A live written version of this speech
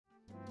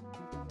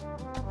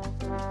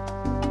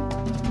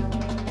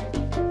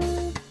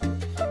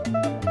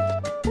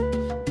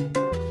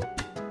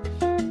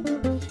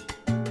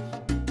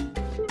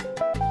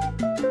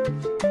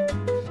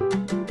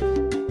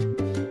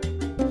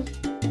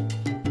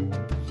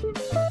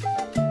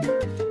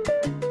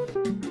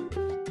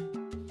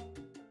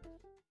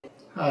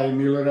Hi,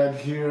 Milorad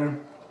here.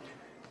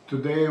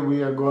 Today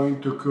we are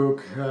going to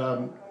cook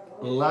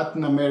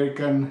Latin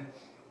American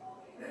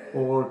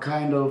or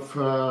kind of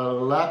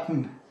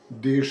Latin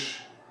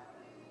dish.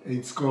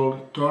 It's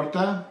called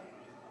torta,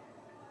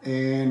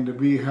 and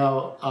we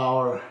have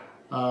our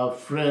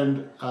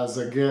friend as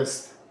a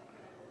guest,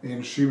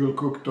 and she will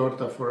cook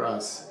torta for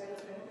us.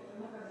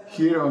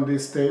 Here on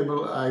this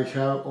table I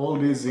have all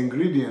these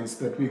ingredients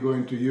that we're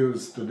going to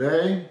use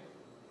today.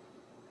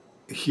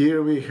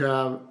 Here we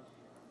have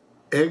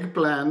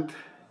eggplant,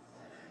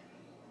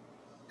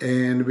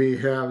 and we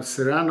have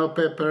serrano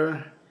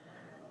pepper,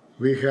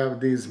 we have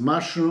these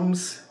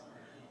mushrooms,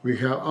 we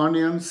have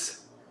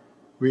onions,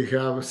 we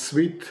have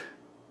sweet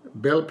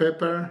bell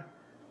pepper,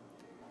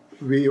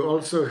 we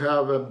also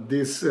have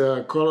this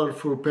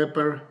colorful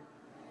pepper,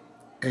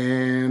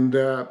 and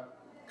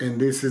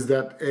this is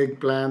that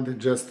eggplant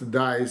just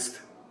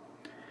diced,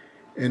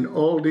 and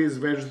all these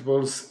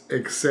vegetables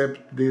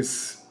except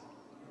these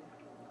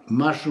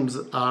mushrooms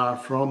are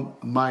from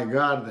my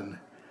garden.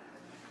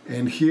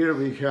 And here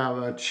we have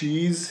a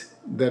cheese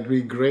that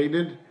we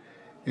grated,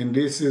 and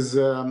this is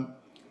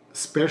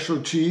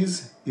special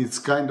cheese. It's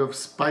kind of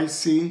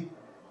spicy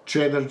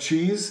cheddar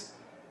cheese.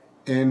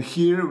 And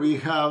here we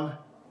have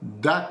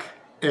duck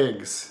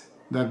eggs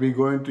that we're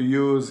going to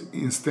use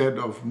instead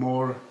of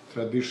more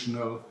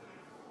traditional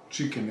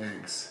chicken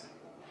eggs.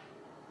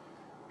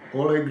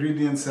 All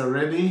ingredients are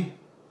ready,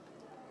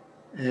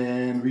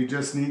 and we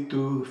just need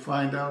to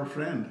find our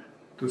friend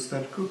to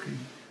start cooking.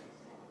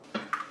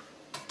 I'm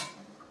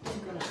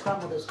gonna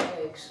scramble those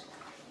eggs.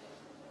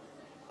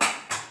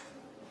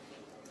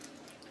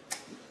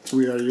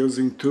 We are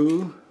using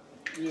 2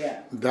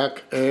 Yeah.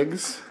 duck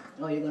eggs.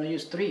 Oh, you're gonna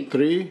use 3?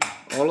 3,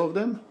 all of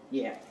them?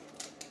 Yeah.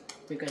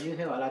 Because you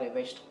have a lot of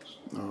vegetables.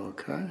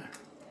 Okay.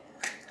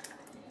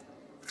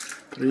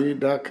 3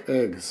 duck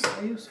eggs.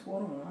 I use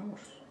 4 ones.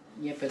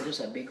 Yeah, but those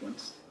are big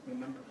ones,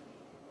 remember?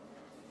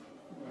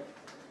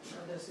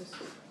 Now this is...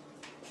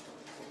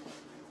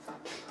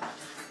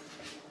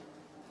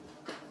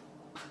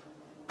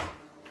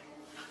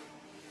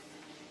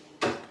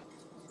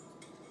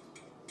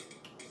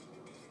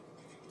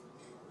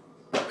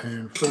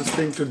 And first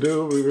thing to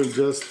do, we will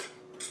just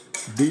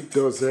beat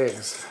those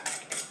eggs.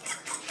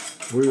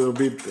 We will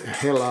beat the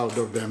hell out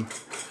of them.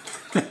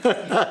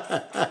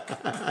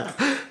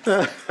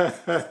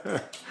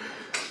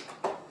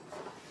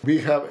 We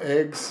have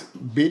eggs,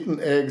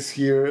 beaten eggs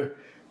here.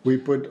 We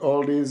put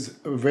all these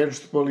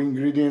vegetable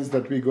ingredients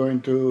that we're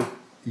going to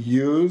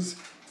use,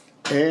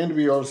 and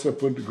we also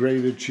put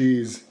grated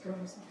cheese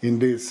in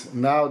this.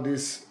 Now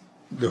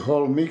the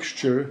whole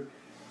mixture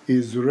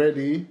is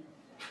ready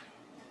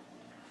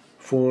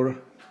for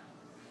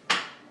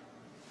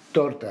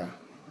torta.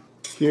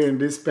 Here in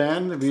this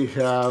pan we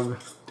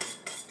have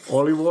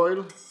olive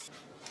oil,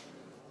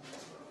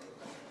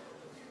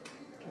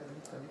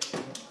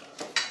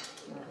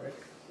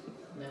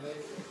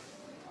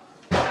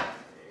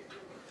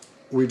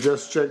 we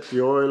just checked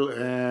the oil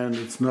and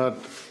it's not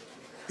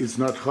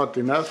hot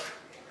enough.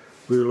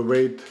 We will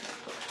wait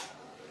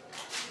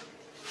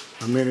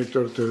a minute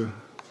or two.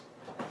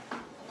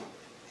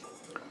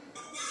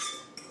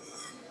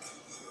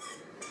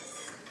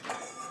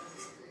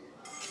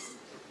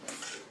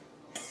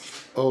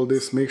 All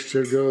this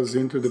mixture goes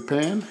into the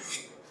pan.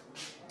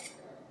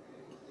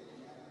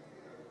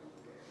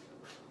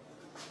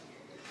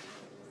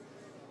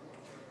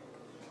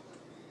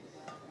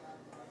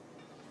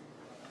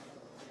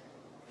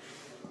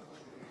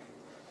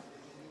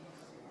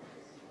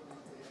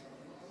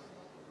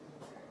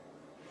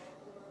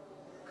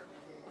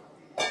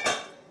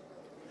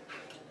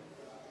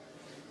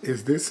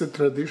 Is this a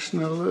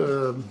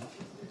traditional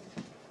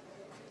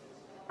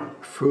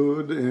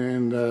food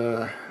in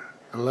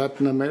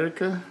Latin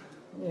America?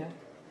 Yeah.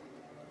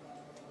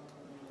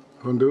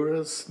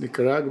 Honduras,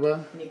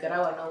 Nicaragua?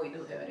 Nicaragua, no, we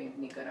do have it in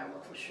Nicaragua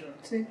for sure.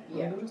 Sí,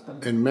 Yeah. Honduras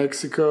también. In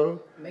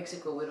Mexico?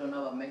 Mexico, we don't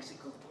know about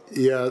Mexico.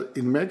 Yeah,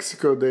 in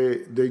Mexico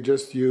they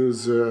just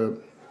use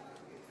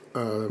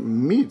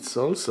meats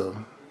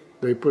also.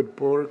 They put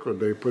pork or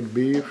they put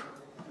beef.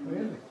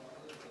 Really?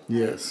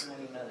 Yes. I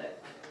didn't know that.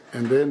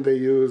 And then they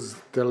use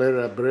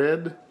telera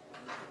bread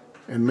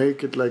and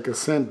make it like a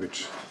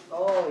sandwich.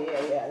 Oh,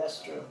 yeah,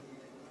 that's true.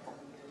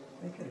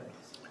 Make it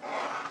nice.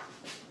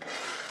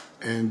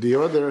 And the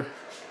other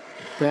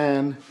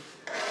pan,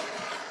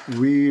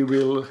 we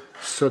will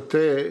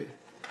saute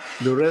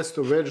the rest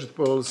of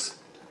vegetables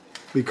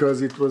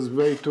because it was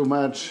way too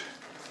much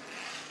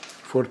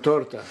for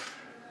torta.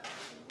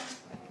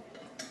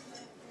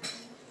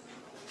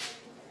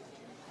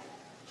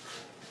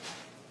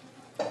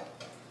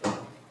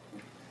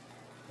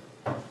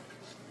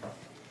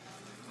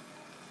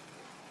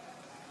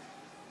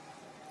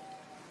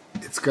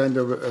 It's kind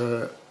of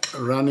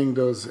running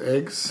those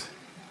eggs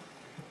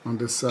on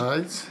the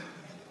sides.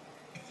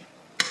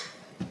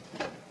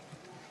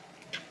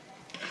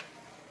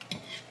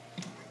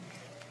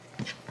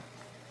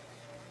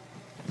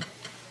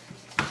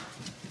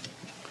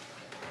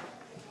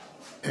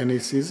 Any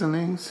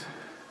seasonings?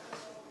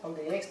 On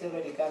the eggs, they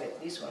already got it.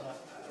 This one,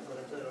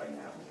 gonna do it right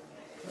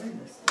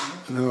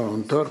now. No,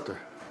 on torta.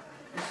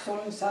 It's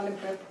only salt and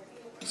pepper.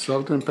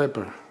 Salt and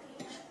pepper.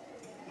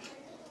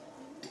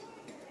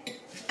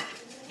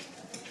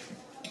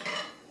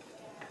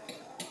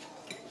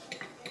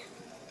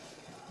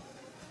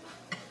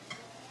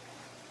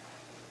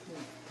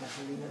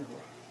 Gasolina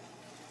mejor.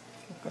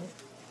 Okay.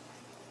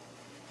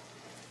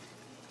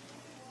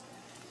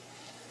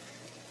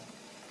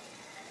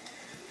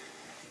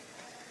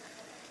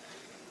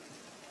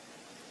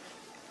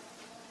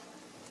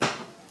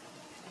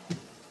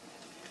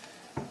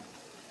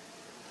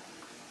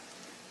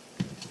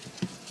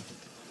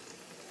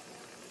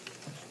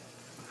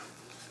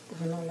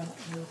 Porque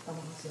no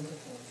estamos haciendo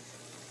todo.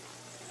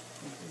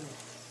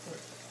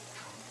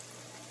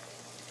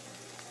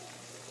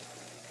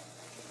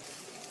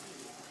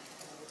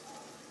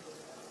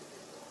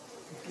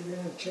 Aquí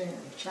viene el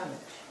challenge.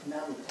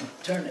 Now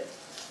turn it.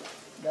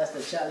 That's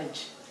the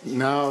challenge.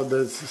 Now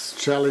this is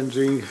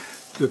challenging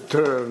to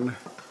turn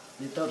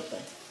The torta.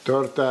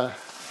 torta.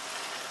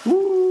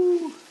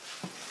 Woo!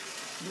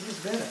 This is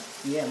better.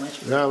 Yeah, much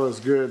better. That was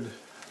good.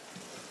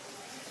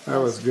 That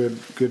was good.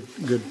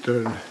 Good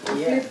turn.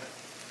 Yeah.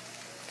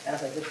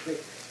 That's a good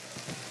trick.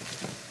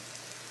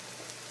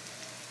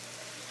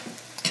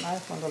 Ah,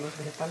 es cuando los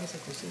vegetales se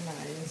cocinan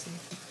ahí en sí.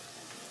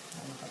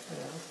 En la parte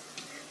de abajo.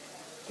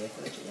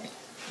 Careful, yeah.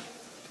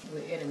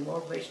 We're adding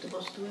more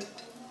vegetables to it.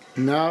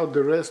 Now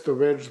the rest of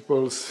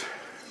vegetables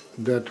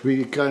that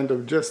we kind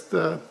of just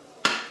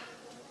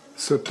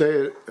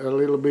saute a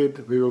little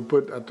bit, we will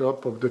put at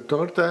top of the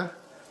torta,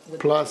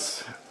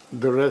 plus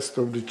the rest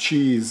of the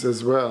cheese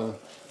as well.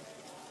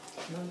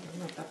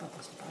 Una tapa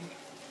para separar.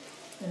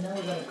 And now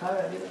we're gonna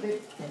cover a little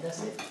bit, and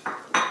that's it.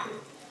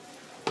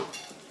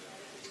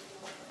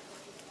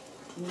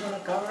 We're gonna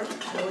cover the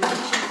cheese.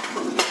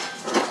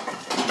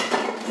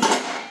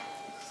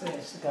 So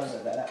just cover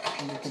that up,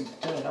 and you can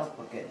turn it off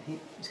because the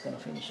heat is gonna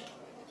finish it.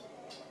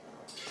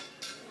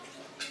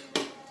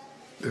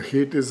 The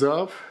heat is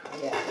off,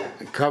 Yeah,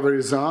 the cover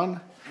is on,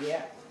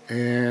 yeah.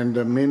 and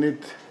a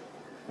minute,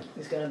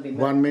 It's gonna be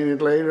 1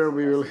 minute later,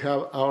 we will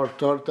have our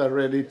torta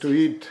ready to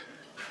eat.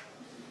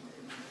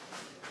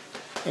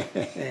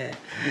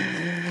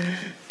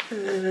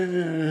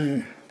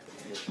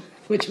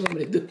 Which one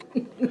will do?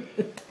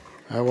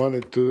 I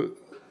wanted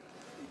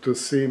to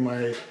see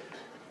my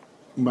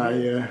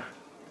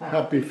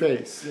happy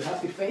face. Your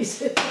happy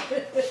face.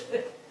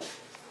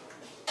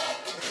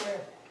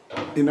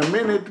 In a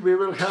minute, we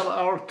will have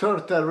our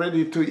torta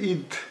ready to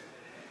eat.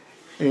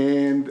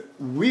 And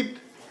with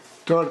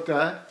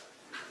torta,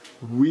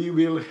 we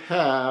will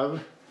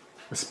have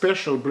a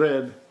special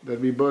bread that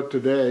we bought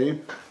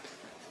today.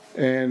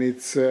 And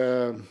it's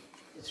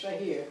It's right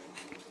here.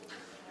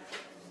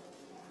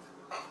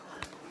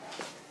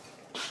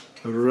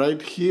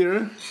 right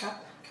here.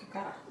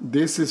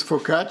 This is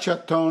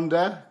focaccia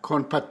tonda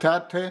con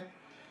patate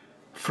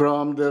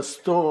from the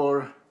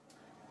store.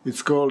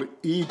 It's called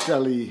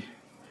Italy,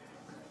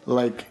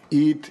 like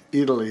Eat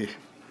Italy.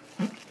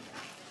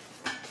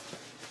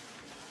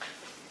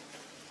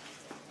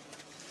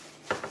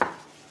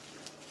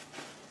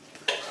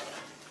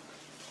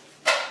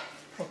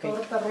 Okay.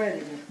 Torta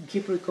ready.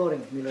 Keep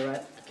recording,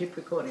 Milorad. Keep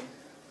recording.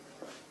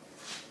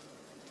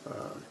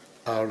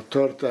 Our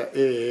torta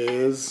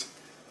is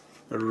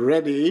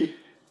ready.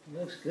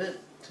 Looks good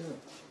too.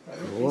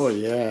 Oh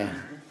yeah,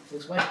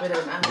 Looks much better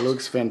than ours.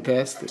 looks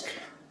fantastic.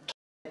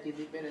 You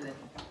did better than.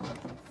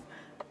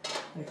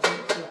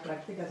 Aquí la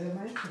práctica se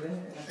llama.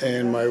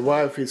 And my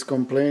wife is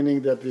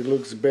complaining that it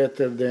looks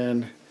better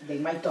than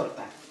My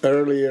torta.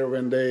 earlier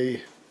when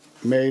they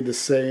made the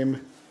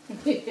same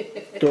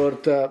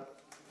torta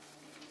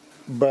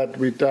but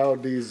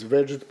without these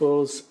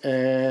vegetables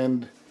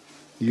and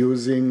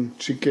using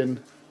chicken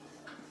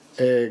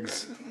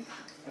eggs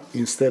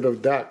instead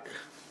of duck.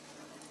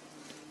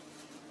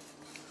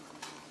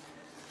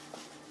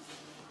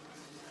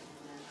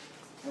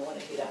 I want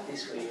to heat up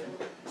this way.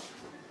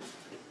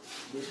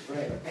 This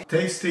bread.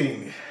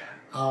 Tasting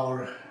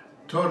our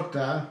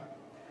torta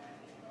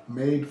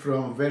made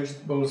from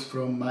vegetables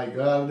from my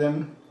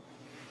garden,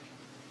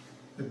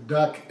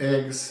 duck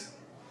eggs,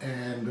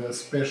 and a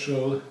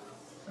special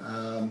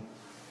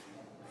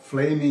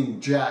flaming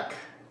jack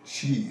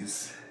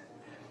cheese.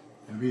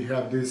 And we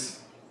have this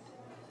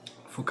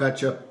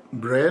focaccia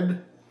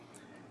bread,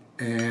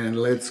 and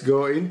let's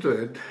go into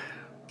it.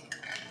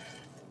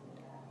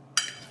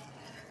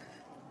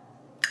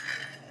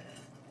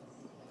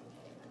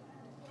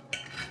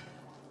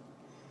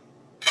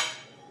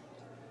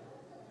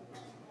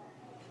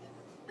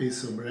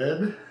 Piece of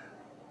bread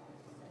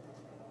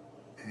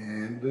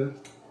and a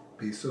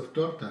piece of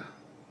torta.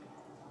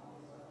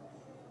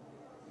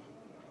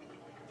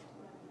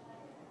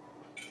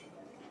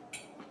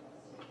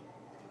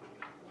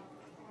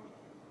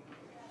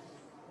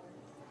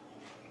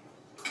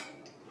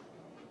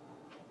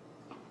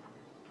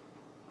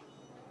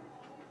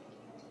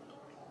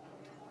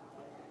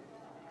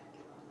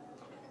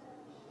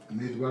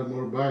 Need one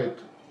more bite.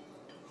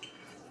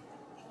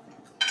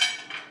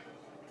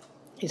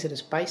 Is it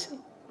spicy?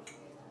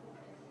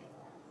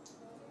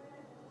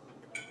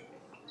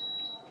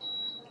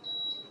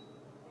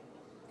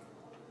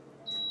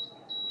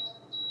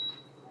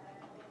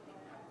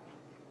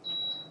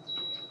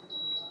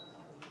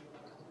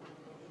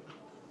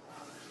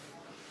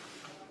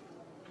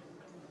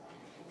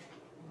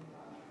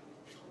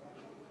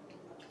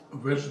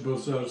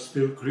 vegetables are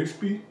still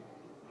crispy.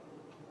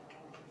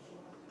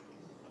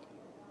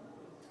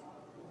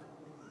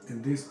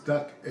 And this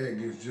duck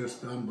egg is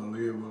just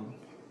unbelievable,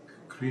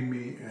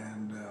 creamy,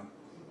 and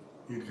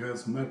it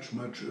has much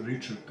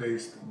richer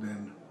taste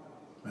than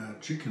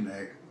chicken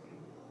egg.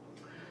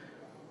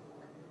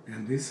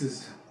 And this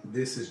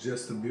is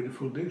just a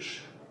beautiful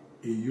dish.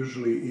 It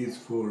usually is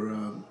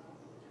for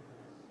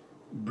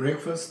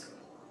breakfast,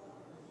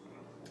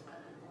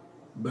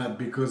 but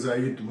because I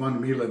eat one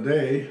meal a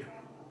day,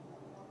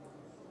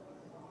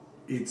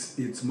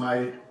 it's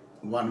my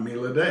one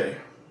meal a day.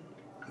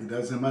 It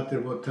doesn't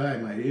matter what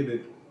time I eat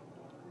it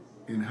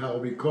and how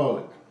we call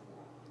it.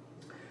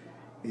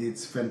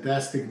 It's a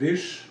fantastic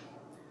dish,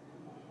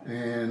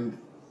 and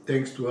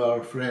thanks to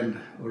our friend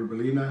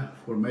Orbelina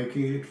for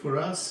making it for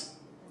us.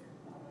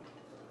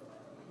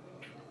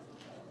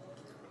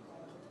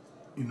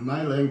 In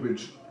my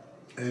language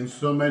and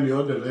so many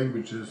other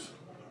languages,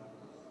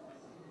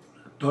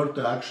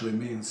 torta actually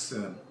means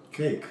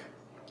cake.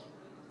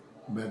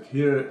 But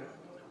here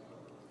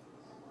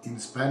in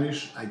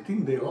Spanish, I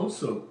think they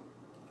also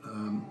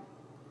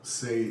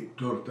say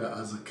torta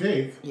as a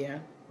cake. Yeah.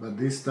 But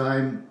this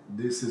time,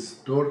 this is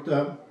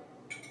torta,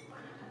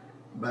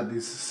 but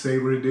it's a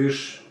savory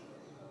dish,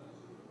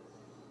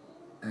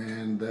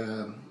 and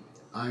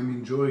I'm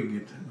enjoying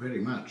it very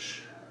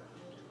much.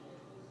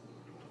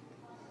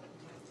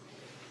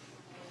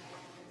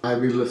 I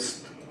will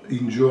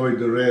enjoy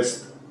the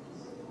rest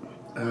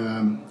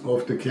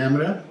of the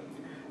camera.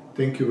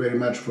 Thank you very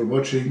much for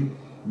watching.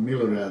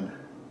 Milorad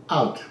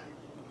out.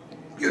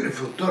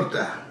 Beautiful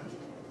torta.